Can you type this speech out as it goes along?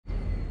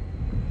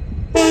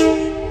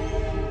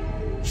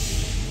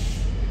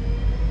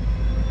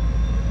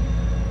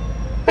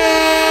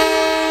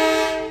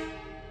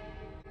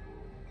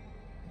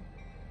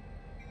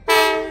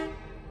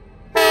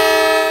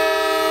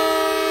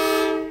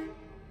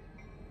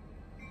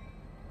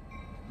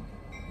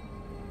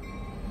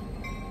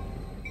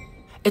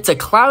It's a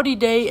cloudy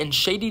day in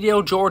Shady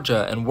Dale,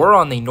 Georgia, and we're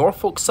on the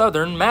Norfolk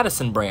Southern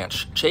Madison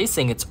branch,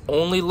 chasing its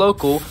only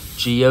local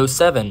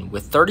G07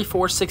 with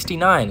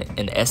 3469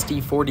 and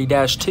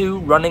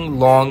SD40-2 running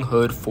long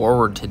hood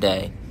forward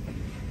today.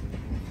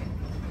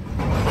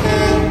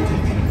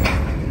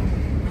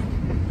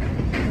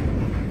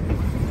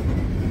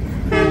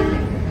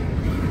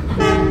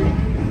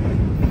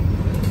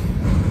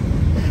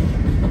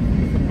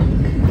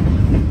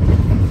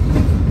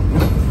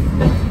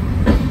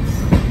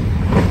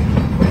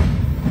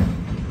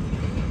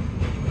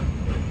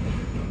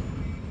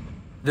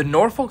 The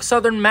Norfolk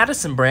Southern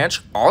Madison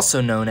branch,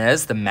 also known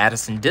as the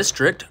Madison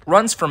District,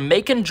 runs from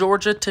Macon,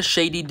 Georgia to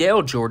Shady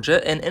Dale,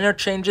 Georgia, and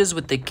interchanges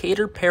with the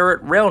Cater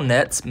Parrott Rail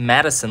Net's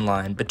Madison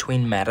line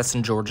between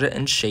Madison, Georgia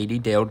and Shady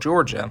Dale,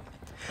 Georgia.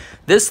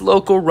 This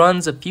local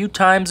runs a few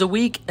times a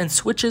week and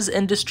switches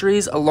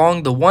industries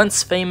along the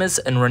once famous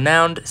and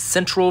renowned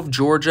Central of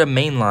Georgia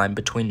mainline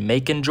between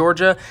Macon,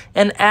 Georgia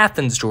and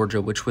Athens, Georgia,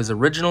 which was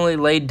originally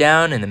laid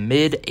down in the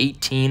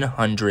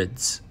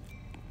mid-1800s.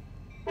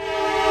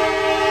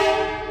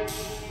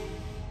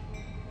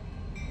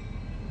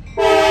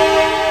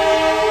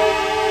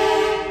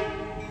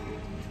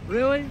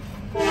 Really?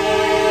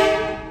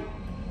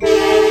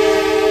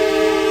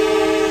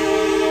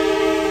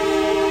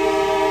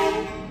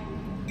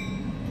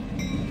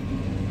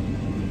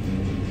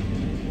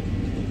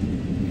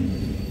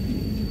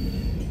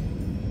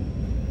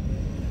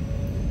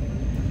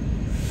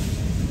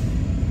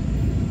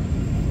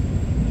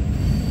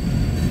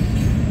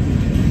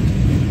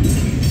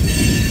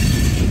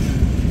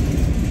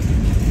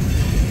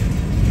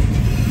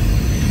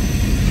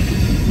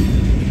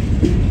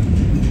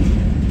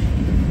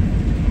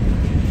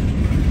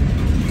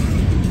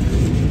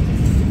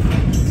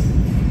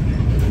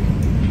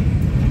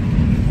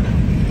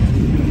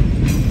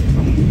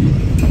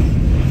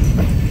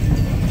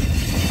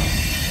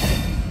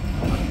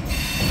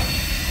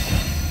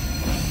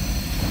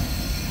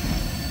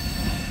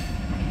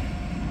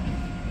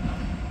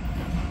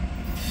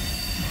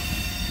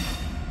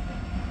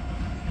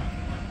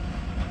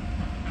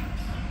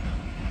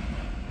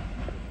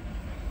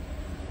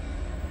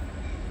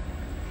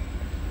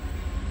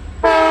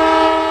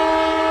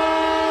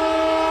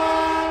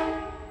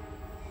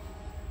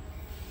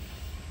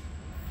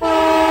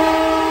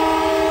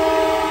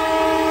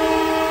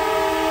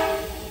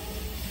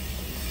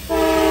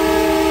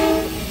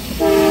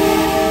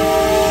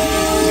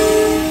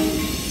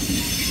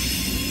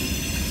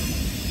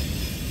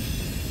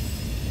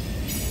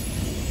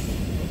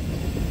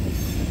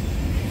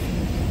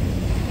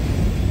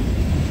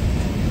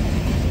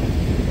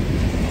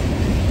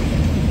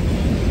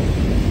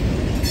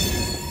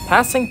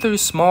 Passing through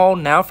small,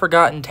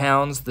 now-forgotten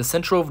towns, the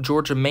Central of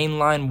Georgia main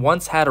line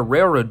once had a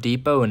railroad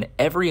depot in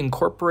every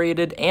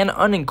incorporated and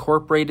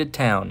unincorporated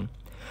town.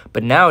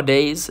 But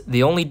nowadays,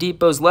 the only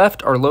depots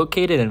left are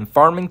located in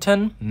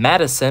Farmington,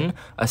 Madison,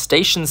 a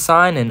station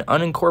sign in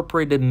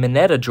unincorporated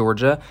Minneta,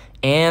 Georgia,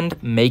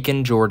 and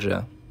Macon,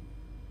 Georgia.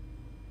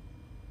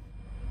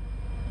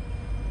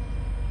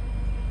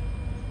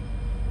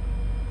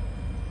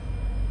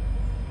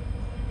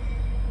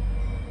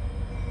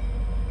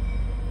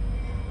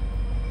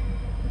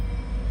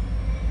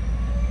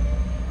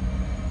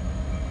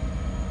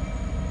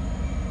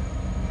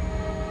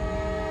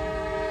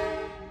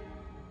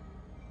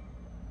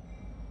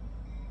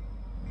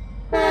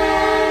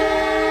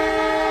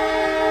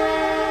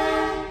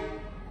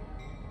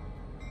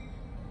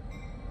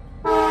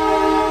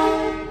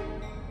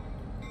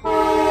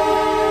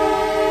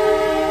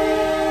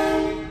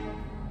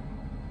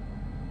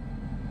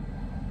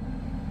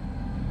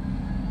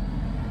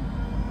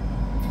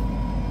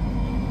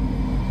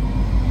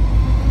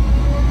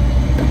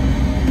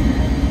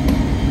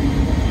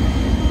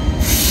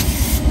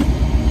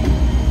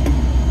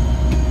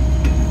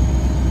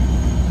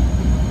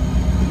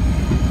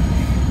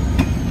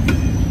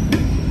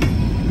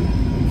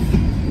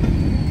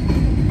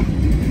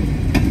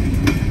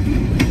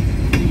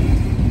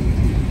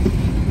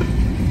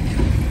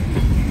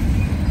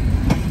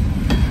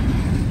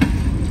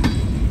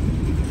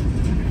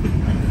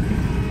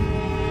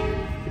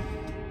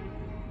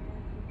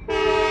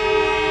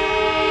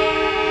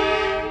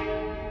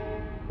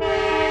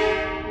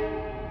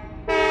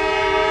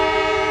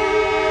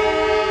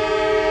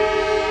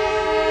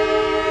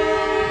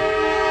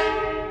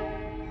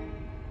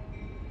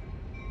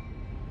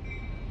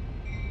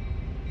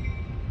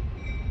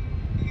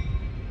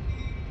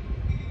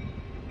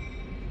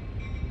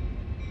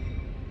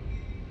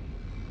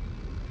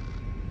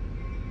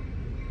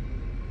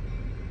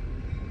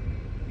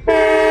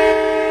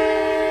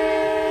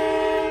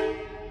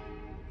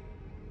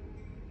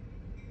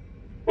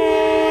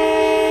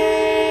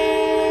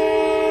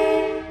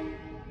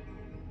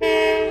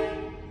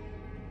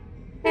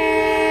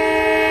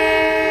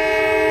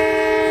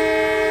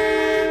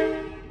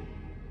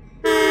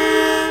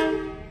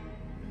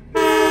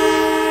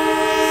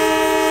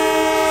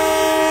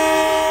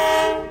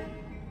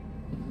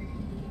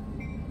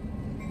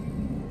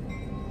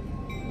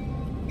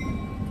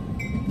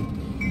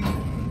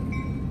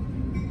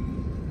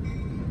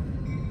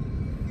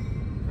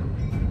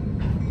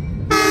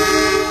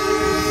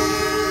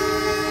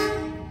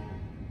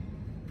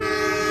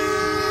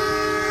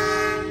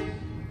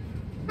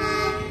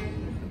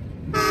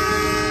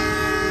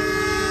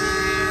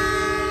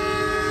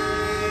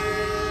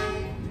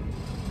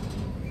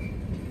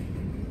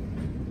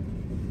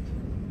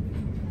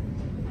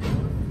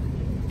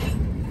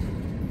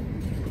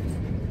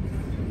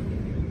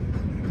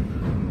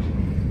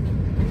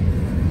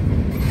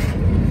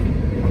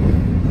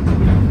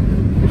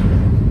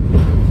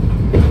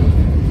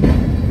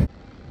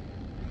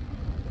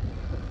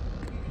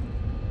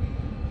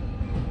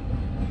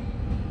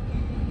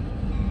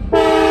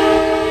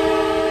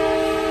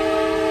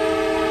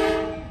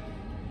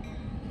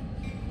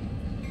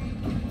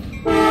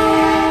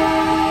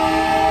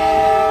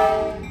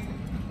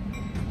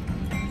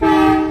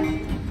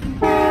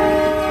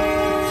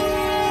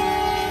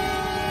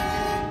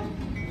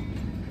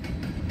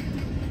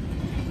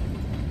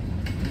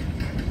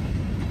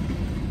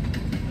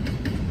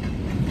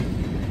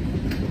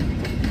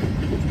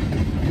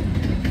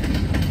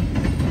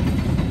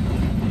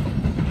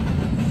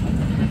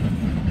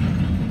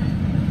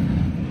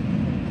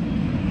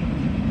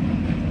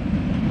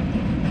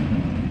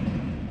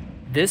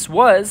 This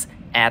was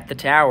At the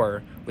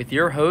Tower with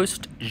your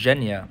host,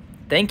 Zhenya.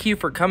 Thank you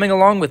for coming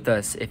along with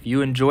us. If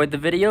you enjoyed the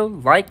video,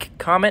 like,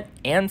 comment,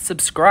 and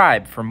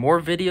subscribe for more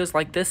videos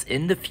like this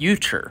in the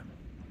future.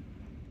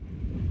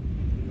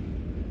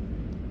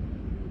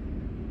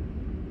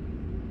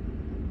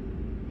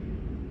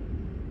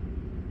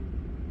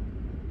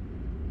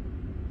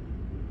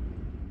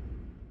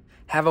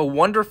 Have a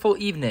wonderful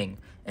evening,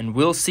 and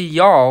we'll see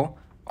y'all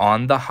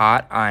on the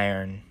hot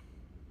iron.